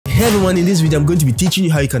Hey everyone, in this video I'm going to be teaching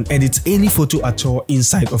you how you can edit any photo at all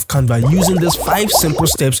inside of Canva using these 5 simple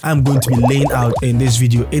steps I'm going to be laying out in this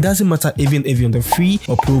video. It doesn't matter even if you're on the free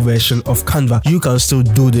or pro version of Canva, you can still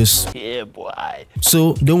do this. Yeah, boy.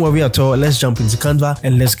 So don't worry at all, let's jump into Canva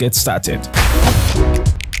and let's get started.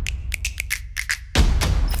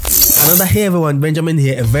 Another hey everyone, Benjamin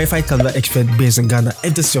here, a verified Canva expert based in Ghana.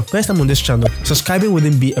 If this is your first time on this channel, subscribing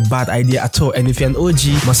wouldn't be a bad idea at all, and if you're an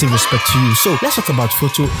OG, massive respect to you. So let's talk about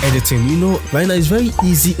photo editing. You know, right now it's very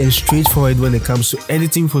easy and straightforward when it comes to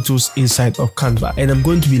editing photos inside of Canva, and I'm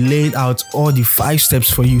going to be laying out all the 5 steps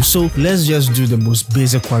for you. So let's just do the most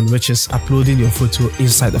basic one, which is uploading your photo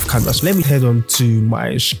inside of Canva. So let me head on to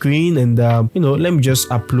my screen and let me just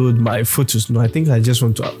upload my photos. No, I think I just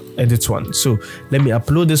want to edit one. So let me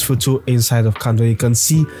upload this photo inside of Canva. You can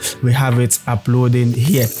see we have it uploading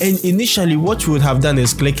here, and initially what you would have done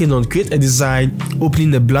is clicking on create a design, opening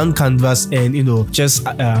the blank canvas, and just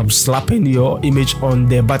slapping your image on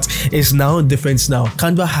there. But it's now different. Now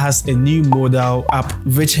Canva has a new modal app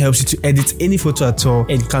which helps you to edit any photo at all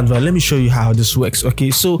in Canva. Let me show you how this works. Okay,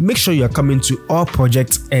 so make sure you are coming to all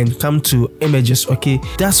projects and come to images. Okay,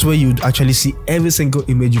 that's where you'd actually see every single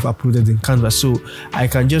image you've uploaded in Canva. So I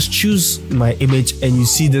can just choose my image and you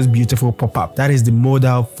see this beautiful pop-up. That is the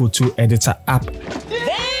Modal Photo Editor app.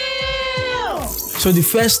 So the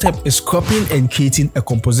first step is cropping and creating a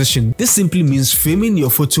composition. This simply means framing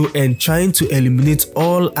your photo and trying to eliminate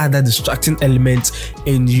all other distracting elements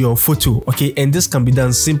in your photo. Okay, and this can be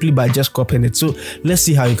done simply by just cropping it. So let's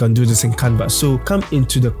see how you can do this in Canva. So come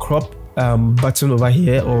into the crop button over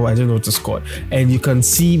here, or I don't know what it's called, and you can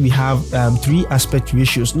see we have 3 aspect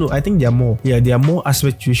ratios. No, I think there are more. Yeah, there are more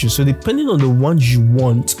aspect ratios. So depending on the ones you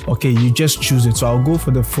want, okay, you just choose it. So I'll go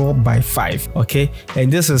for the 4:5. Okay,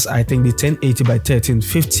 and this is, I think, the 1080 by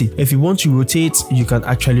 1350. If you want to rotate, you can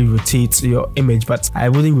actually rotate your image, but I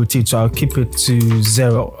wouldn't rotate, so I'll keep it to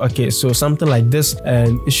 0. Okay, so something like this,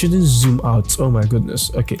 and it shouldn't zoom out. Oh my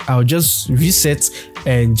goodness. Okay, I'll just reset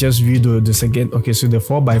and just redo this again. Okay, so the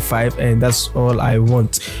 4:5, and that's all I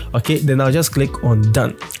want. Okay, then I'll just click on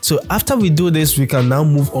done. So after we do this, we can now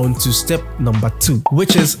move on to step number 2,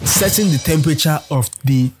 which is setting the temperature of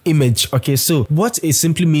the image. Okay, so what it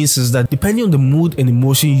simply means is that depending on the mood and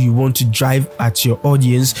emotion you want to drive at your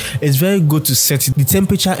audience, it's very good to set the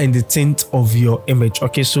temperature and the tint of your image.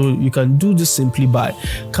 Okay, so you can do this simply by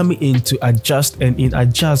coming into adjust, and in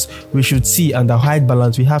adjust we should see under white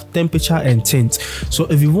balance we have temperature and tint. So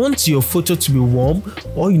if you want your photo to be warm,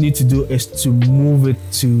 all you need to do is to move it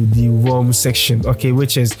to the warm section, okay,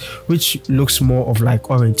 which looks more of like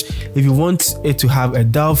orange. If you want it to have a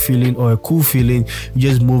dull feeling or a cool feeling, you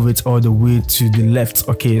just move it all the way to the left.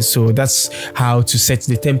 Okay, so that's how to set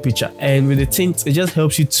the temperature. And with the tint, it just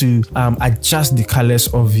helps you to adjust the colors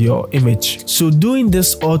of your image. So doing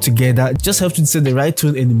this all together just helps you to set the right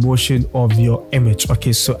tone and emotion of your image.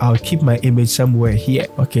 Okay, so I'll keep my image somewhere here.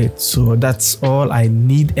 Okay, so that's all I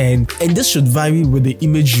need, and this should vary with the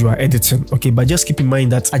image you are editing. Okay, but just keep in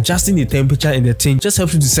mind that adjusting the temperature and the tint just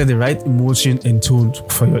helps you to set the right emotion and tone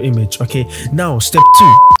for your image. Okay, now step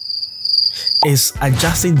 2 is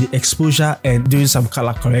adjusting the exposure and doing some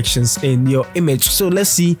color corrections in your image. So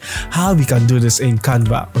let's see how we can do this in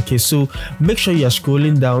Canva. Okay, so make sure you're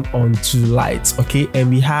scrolling down onto lights. Okay,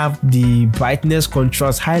 and we have the brightness,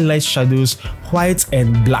 contrast, highlights, shadows, white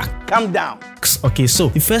and black. Calm down. Okay, so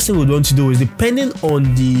the first thing we want to do is, depending on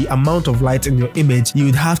the amount of light in your image, you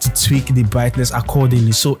would have to tweak the brightness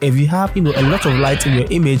accordingly. So if you have a lot of light in your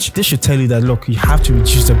image, this should tell you that look, you have to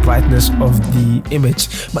reduce the brightness of the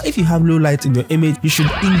image. But if you have low light in your image, you should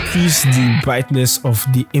increase the brightness of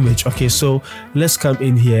the image. Okay, so let's come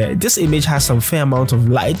in here. This image has some fair amount of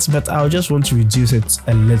light, but I'll just want to reduce it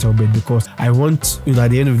a little bit because I want,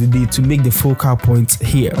 at the end of the day, to make the focal point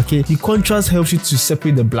here. Okay, the contrast helps you to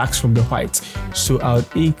separate the blacks from the whites. So I'll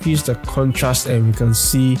increase the contrast, and we can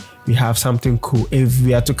see we have something cool. If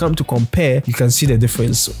we are to come to compare, you can see the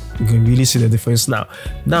difference. You can really see the difference now.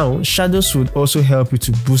 Now shadows would also help you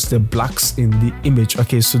to boost the blacks in the image.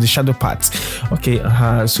 Okay, so the shadow part. Okay,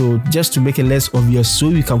 so just to make it less obvious, so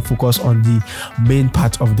you can focus on the main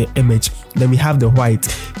part of the image. Then we have the white.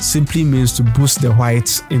 Simply means to boost the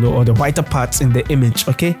whites, or the whiter parts in the image.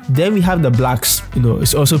 Okay, then we have the blacks.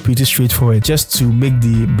 It's also pretty straightforward, just to make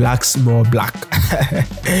the blacks more black.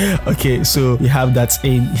 Okay, so we have that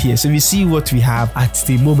in here. So we see what we have at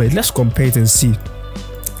the moment. Let's compare it and see.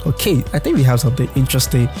 Okay, I think we have something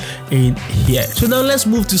interesting in here. So now let's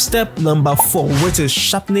move to step number 4, which is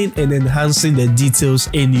sharpening and enhancing the details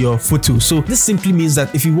in your photo. So this simply means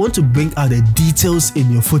that if you want to bring out the details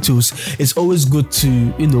in your photos, it's always good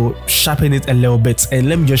to, sharpen it a little bit. And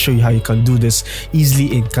let me just show you how you can do this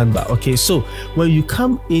easily in Canva. Okay, so when you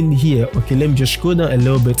come in here, okay, let me just scroll down a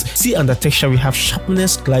little bit. See under texture, we have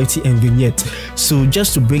sharpness, clarity, and vignette. So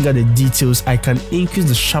just to bring out the details, I can increase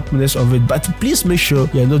the sharpness of it, but please make sure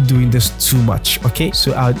you're not doing this too much. Okay,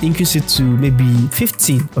 so I'll increase it to maybe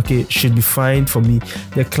 15. Okay, should be fine for me.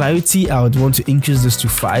 The clarity, I would want to increase this to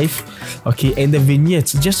 5. Okay, and the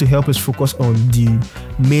vignette, just to help us focus on the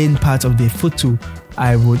main part of the photo,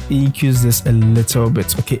 I would increase this a little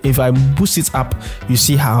bit. Okay, if I boost it up, you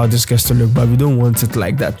see how this gets to look, but we don't want it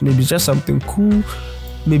like that. Maybe just something cool.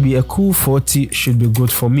 Maybe a cool 40 should be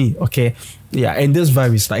good for me. Okay, yeah, and this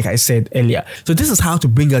varies, like I said earlier. So this is how to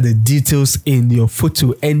bring out the details in your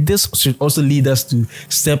photo, and this should also lead us to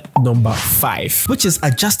step number 5, which is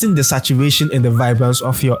adjusting the saturation and the vibrance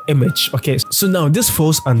of your image. Okay, so now this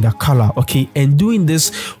falls under color. Okay, and doing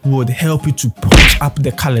this would help you to punch up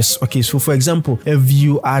the colors. Okay, so for example, if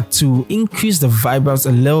you are to increase the vibrance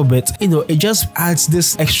a little bit, it just adds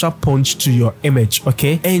this extra punch to your image.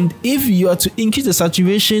 Okay, and if you are to increase the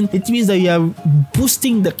saturation, it means that you are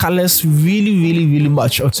boosting the colors really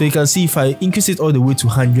much. So you can see if I increase it all the way to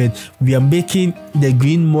 100, we are making the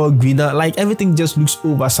green more greener. Like everything just looks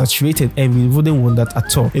oversaturated, and we wouldn't want that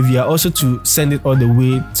at all. If you are also to send it all the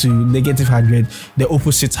way to -100, the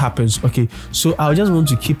opposite happens. Okay, so I'll just want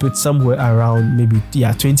to keep it somewhere around maybe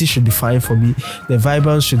 20 should be fine for me. The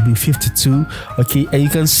vibrance should be 52. Okay, and you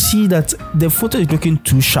can see that the photo is looking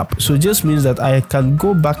too sharp, so it just means that I can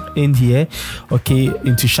go back in here, okay,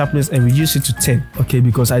 into sharpness and reduce it to 10. Okay,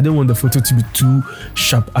 because I don't want the photo to be too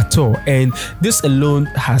sharp at all, and this alone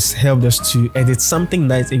has helped us to edit something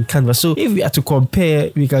nice in Canva. So if we are to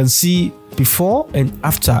compare, we can see before and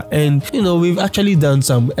after, and we've actually done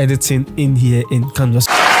some editing in here in Canva.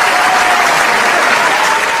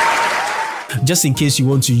 Just in case you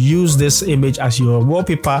want to use this image as your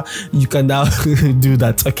wallpaper, you can now do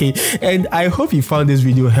that. Okay, and I hope you found this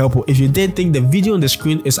video helpful. If you did think the video on the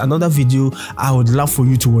screen is another video I would love for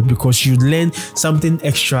you to watch, because you'd learn something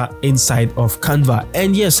extra inside of Canva.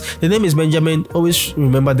 And yes, the name is Benjamin. Always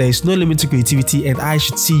remember, there is no limit to creativity, and I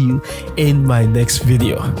should see you in my next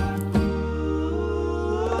video.